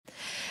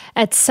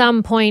At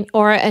some point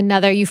or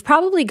another, you've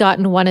probably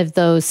gotten one of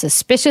those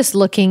suspicious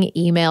looking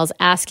emails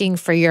asking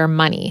for your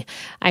money.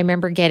 I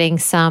remember getting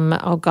some,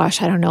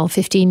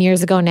 15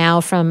 years ago now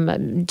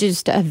from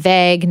just a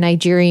vague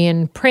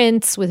Nigerian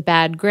prince with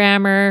bad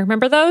grammar.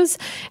 Remember those?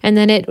 And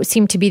then it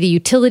seemed to be the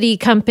utility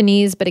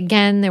companies. But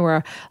again, there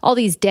were all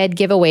these dead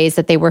giveaways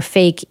that they were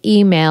fake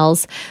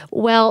emails.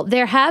 Well,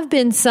 there have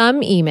been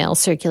some emails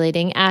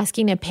circulating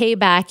asking to pay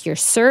back your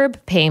CERB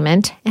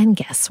payment. And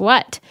guess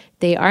what?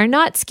 They are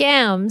not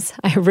scams.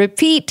 I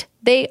repeat,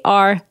 they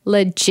are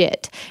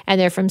legit, and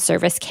they're from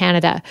Service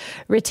Canada.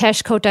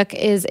 Ritesh Kotak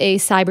is a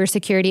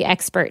cybersecurity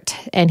expert,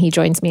 and he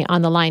joins me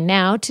on the line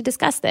now to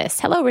discuss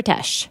this. Hello,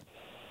 Ritesh.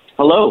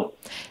 Hello.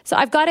 So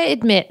I've got to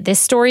admit, this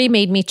story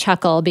made me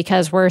chuckle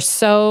because we're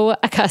so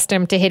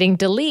accustomed to hitting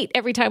delete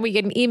every time we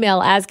get an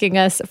email asking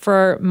us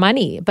for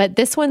money. But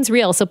this one's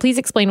real, so please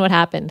explain what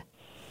happened.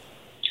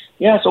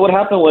 Yeah, so what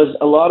happened was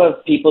a lot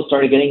of people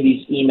started getting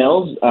these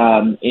emails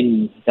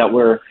that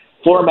were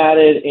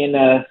formatted in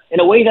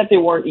a way that they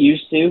weren't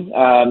used to.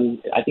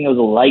 I think it was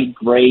a light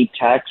gray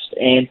text,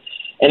 and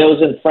it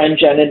was in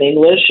French and in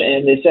English,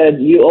 and they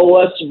said, you owe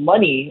us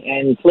money,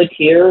 and click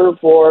here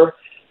for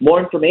more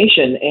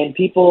information. And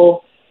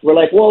people were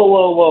like,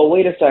 whoa,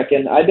 wait a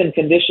second. I've been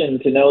conditioned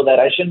to know that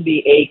I shouldn't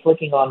be, A,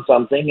 clicking on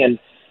something,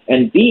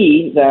 and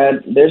B,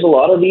 that there's a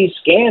lot of these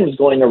scams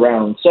going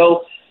around.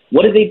 So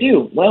what did they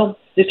do? Well,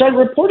 they started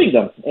reporting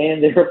them,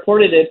 and they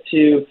reported it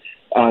to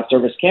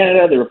Service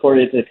Canada, they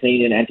reported it to the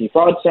Canadian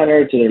Anti-Fraud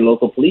Centre, to their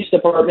local police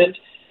department,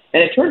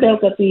 and it turned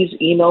out that these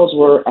emails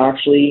were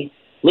actually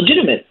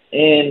legitimate.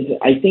 And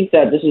I think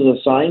that this is a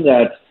sign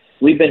that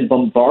we've been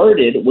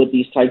bombarded with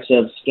these types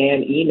of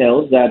scam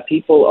emails, that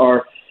people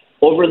are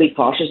overly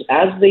cautious,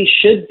 as they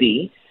should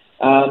be,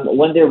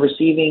 when they're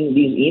receiving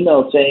these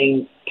emails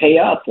saying, pay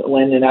up,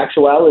 when in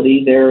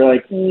actuality they're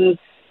like, is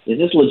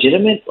this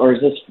legitimate, or is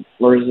this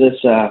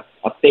a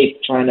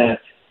fake trying to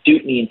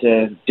dupe me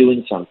into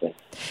doing something?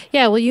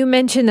 Yeah, well, you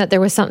mentioned that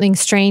there was something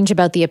strange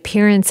about the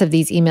appearance of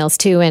these emails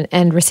too,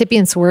 and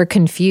recipients were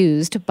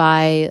confused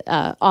by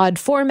odd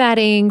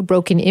formatting,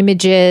 broken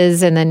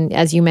images, and then,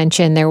 as you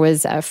mentioned, there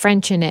was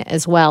French in it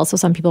as well, so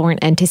some people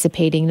weren't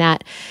anticipating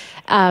that.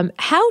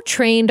 How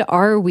trained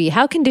are we?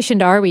 How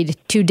conditioned are we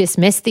to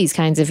dismiss these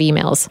kinds of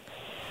emails?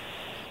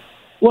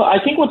 Well,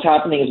 I think what's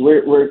happening is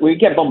we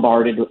get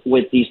bombarded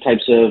with these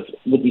types of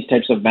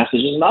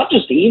messages, not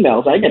just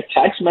emails. I get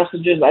text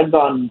messages. I've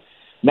gotten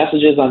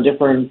messages on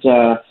different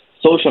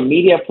social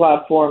media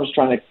platforms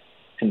trying to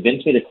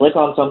convince me to click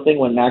on something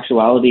when in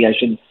actuality I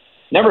should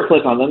never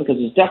click on them, because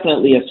it's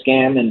definitely a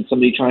scam and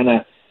somebody trying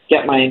to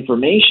get my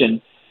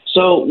information.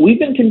 So we've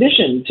been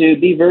conditioned to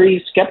be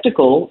very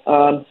skeptical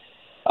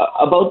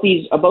about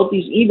these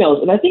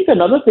emails. And I think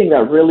another thing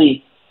that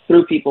really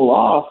threw people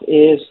off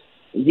is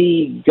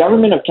the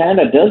government of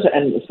Canada does,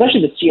 and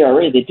especially the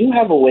CRA, they do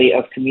have a way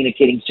of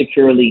communicating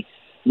securely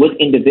with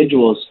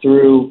individuals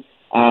through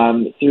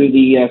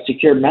the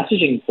secure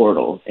messaging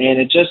portal. And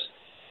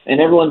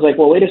everyone's like,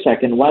 well, wait a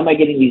second, why am I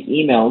getting these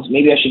emails?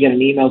 Maybe I should get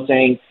an email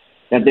saying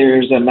that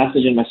there's a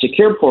message in my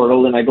secure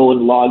portal, and I go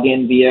and log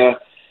in via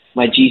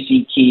my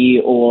GC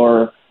key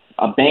or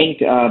my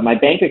bank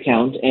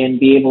account, and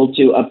be able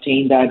to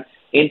obtain that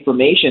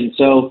information.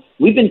 So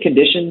we've been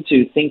conditioned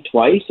to think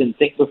twice and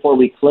think before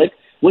we click,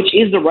 which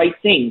is the right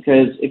thing,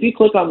 because if you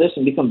click on this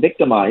and become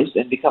victimized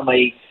and become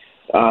a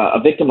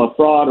victim of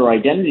fraud or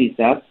identity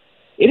theft,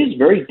 it is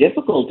very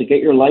difficult to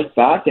get your life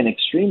back and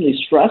extremely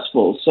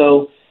stressful.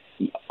 So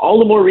all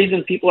the more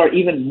reason people are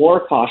even more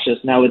cautious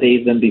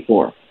nowadays than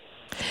before.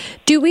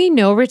 Do we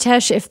know,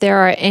 Ritesh, if there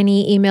are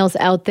any emails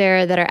out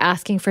there that are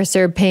asking for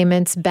CERB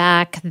payments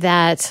back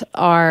that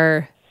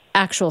are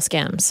actual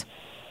scams?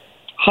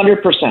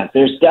 100%.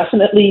 There's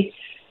definitely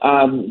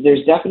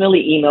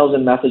emails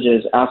and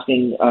messages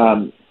asking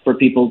for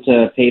people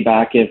to pay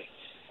back if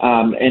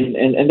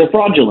and they're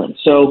fraudulent.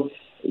 So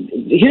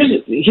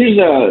here's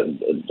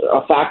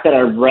a fact that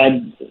I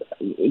read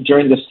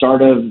during the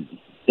start of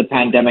the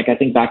pandemic. I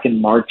think back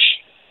in March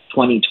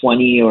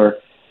 2020 or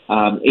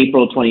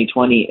April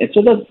 2020. It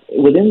said that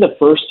within the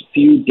first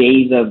few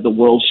days of the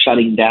world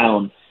shutting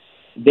down,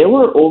 there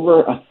were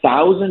over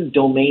 1,000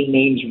 domain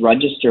names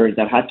registered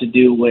that had to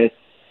do with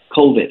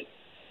COVID.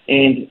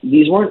 And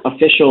these weren't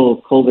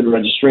official COVID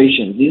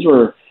registrations. These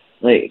were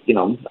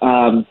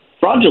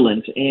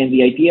fraudulent. And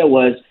the idea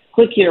was,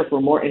 click here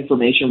for more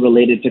information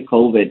related to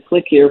COVID.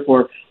 Click here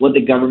for what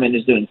the government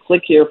is doing.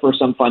 Click here for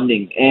some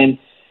funding. And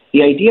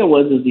the idea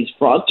was these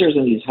fraudsters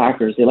and these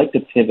hackers, they like to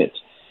pivot.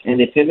 And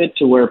they pivot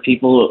to where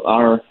people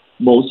are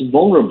most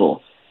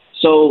vulnerable.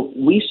 So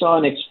we saw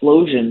an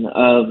explosion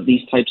of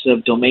these types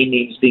of domain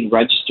names being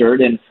registered.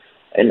 And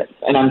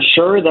I'm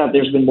sure that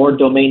there's been more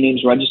domain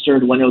names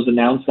registered when it was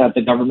announced that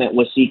the government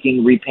was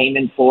seeking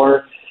repayment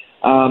for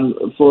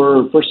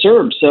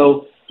CERB.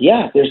 So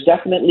yeah, there's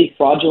definitely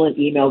fraudulent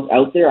emails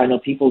out there. I know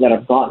people that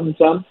have gotten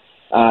some,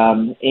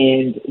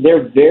 and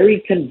they're very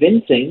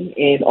convincing,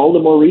 and all the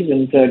more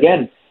reason to,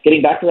 again,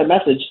 getting back to that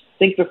message,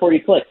 think before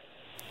you click.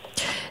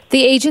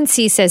 The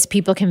agency says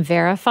people can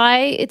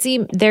verify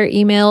their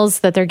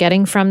emails that they're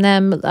getting from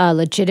them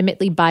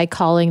legitimately by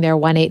calling their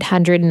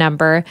 1-800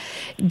 number.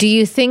 Do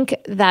you think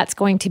that's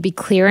going to be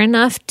clear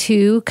enough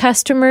to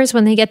customers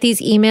when they get these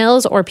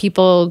emails, or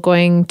people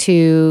going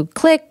to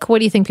click? What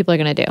do you think people are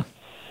going to do?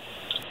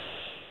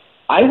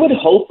 I would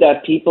hope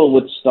that people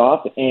would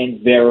stop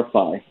and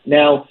verify.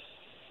 Now,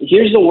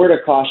 here's the word of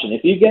caution.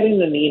 If you're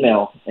getting an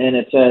email and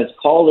it says,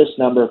 call this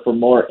number for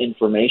more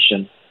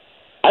information,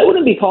 I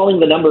wouldn't be calling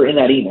the number in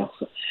that email,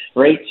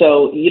 right?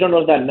 So you don't know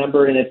if that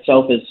number in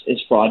itself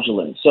is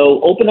fraudulent. So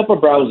open up a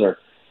browser,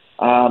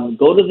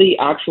 go to the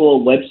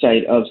actual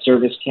website of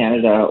Service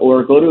Canada,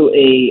 or go to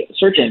a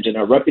search engine,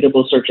 a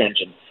reputable search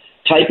engine,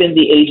 type in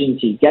the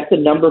agency, get the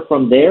number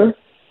from there,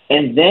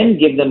 and then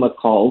give them a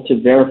call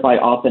to verify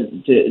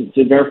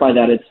to verify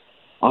that it's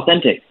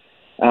authentic.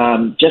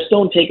 Just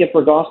don't take it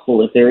for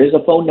gospel. If there is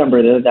a phone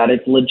number there, that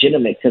it's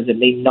legitimate, because it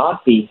may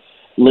not be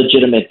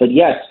legitimate. But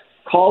yes,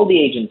 call the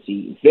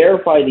agency,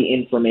 verify the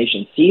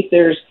information, see if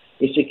there's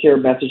a secure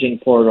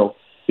messaging portal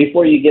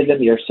before you give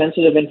them your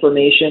sensitive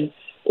information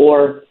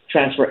or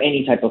transfer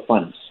any type of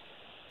funds.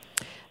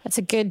 That's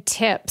a good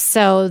tip.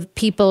 So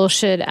people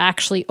should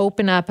actually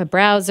open up a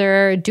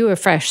browser, do a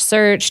fresh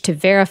search to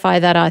verify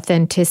that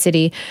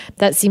authenticity.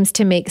 That seems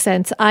to make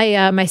sense.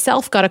 I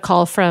myself got a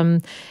call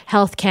from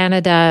Health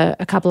Canada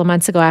a couple of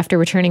months ago after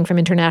returning from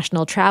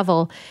international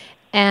travel.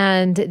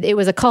 And it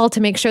was a call to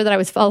make sure that I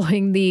was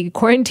following the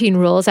quarantine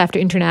rules after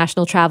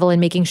international travel and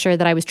making sure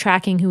that I was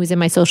tracking who was in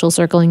my social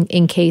circle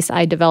in case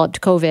I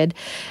developed COVID.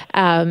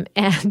 And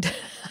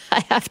I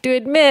have to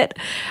admit,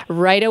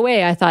 right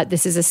away, I thought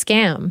this is a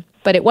scam.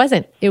 But it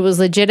wasn't. It was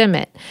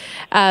legitimate.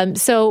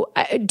 So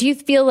do you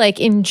feel like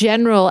in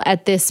general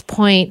at this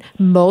point,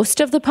 most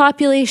of the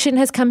population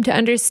has come to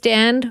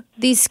understand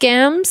these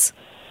scams?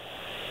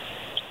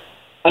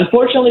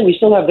 Unfortunately, we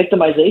still have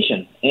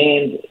victimization.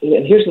 And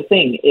here's the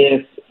thing.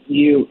 If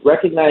you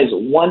recognize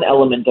one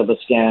element of a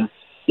scam,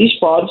 these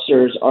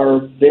fraudsters are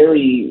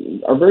very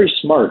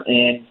smart,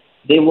 and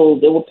they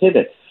will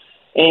pivot.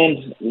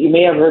 And you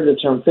may have heard the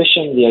term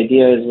phishing. The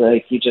idea is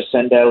like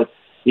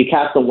you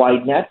cast a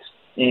wide net,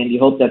 and you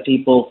hope that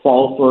people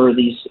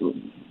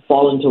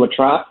fall into a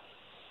trap.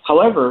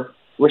 However,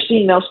 we're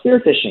seeing now spear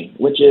phishing,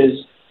 which is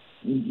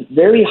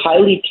very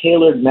highly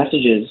tailored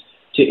messages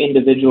to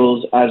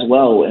individuals as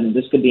well. And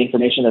this could be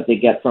information that they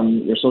get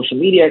from your social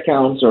media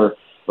accounts or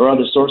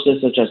other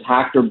sources such as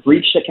hacked or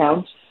breached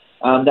accounts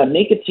that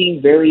make it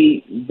seem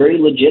very, very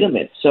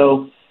legitimate.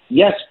 So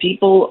yes,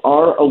 people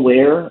are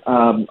aware.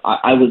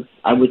 I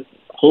would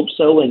hope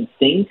so and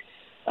think.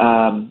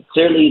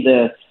 Clearly,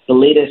 the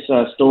latest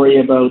story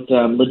about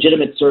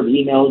legitimate serve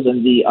emails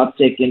and the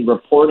uptick in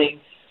reporting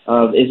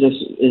of is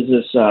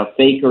this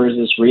fake or is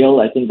this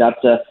real? I think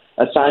that's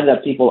a sign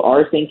that people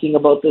are thinking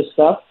about this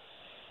stuff.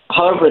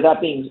 However,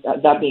 that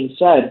being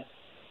said,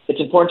 it's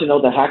important to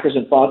know that hackers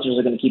and fraudsters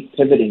are going to keep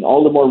pivoting.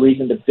 All the more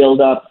reason to build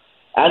up,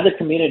 as a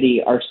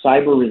community, our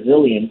cyber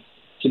resilience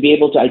to be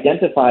able to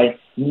identify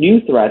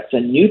new threats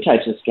and new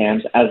types of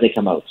scams as they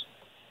come out.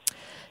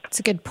 That's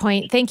a good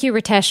point. Thank you,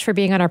 Ritesh, for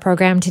being on our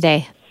program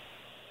today.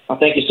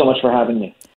 Thank you so much for having me.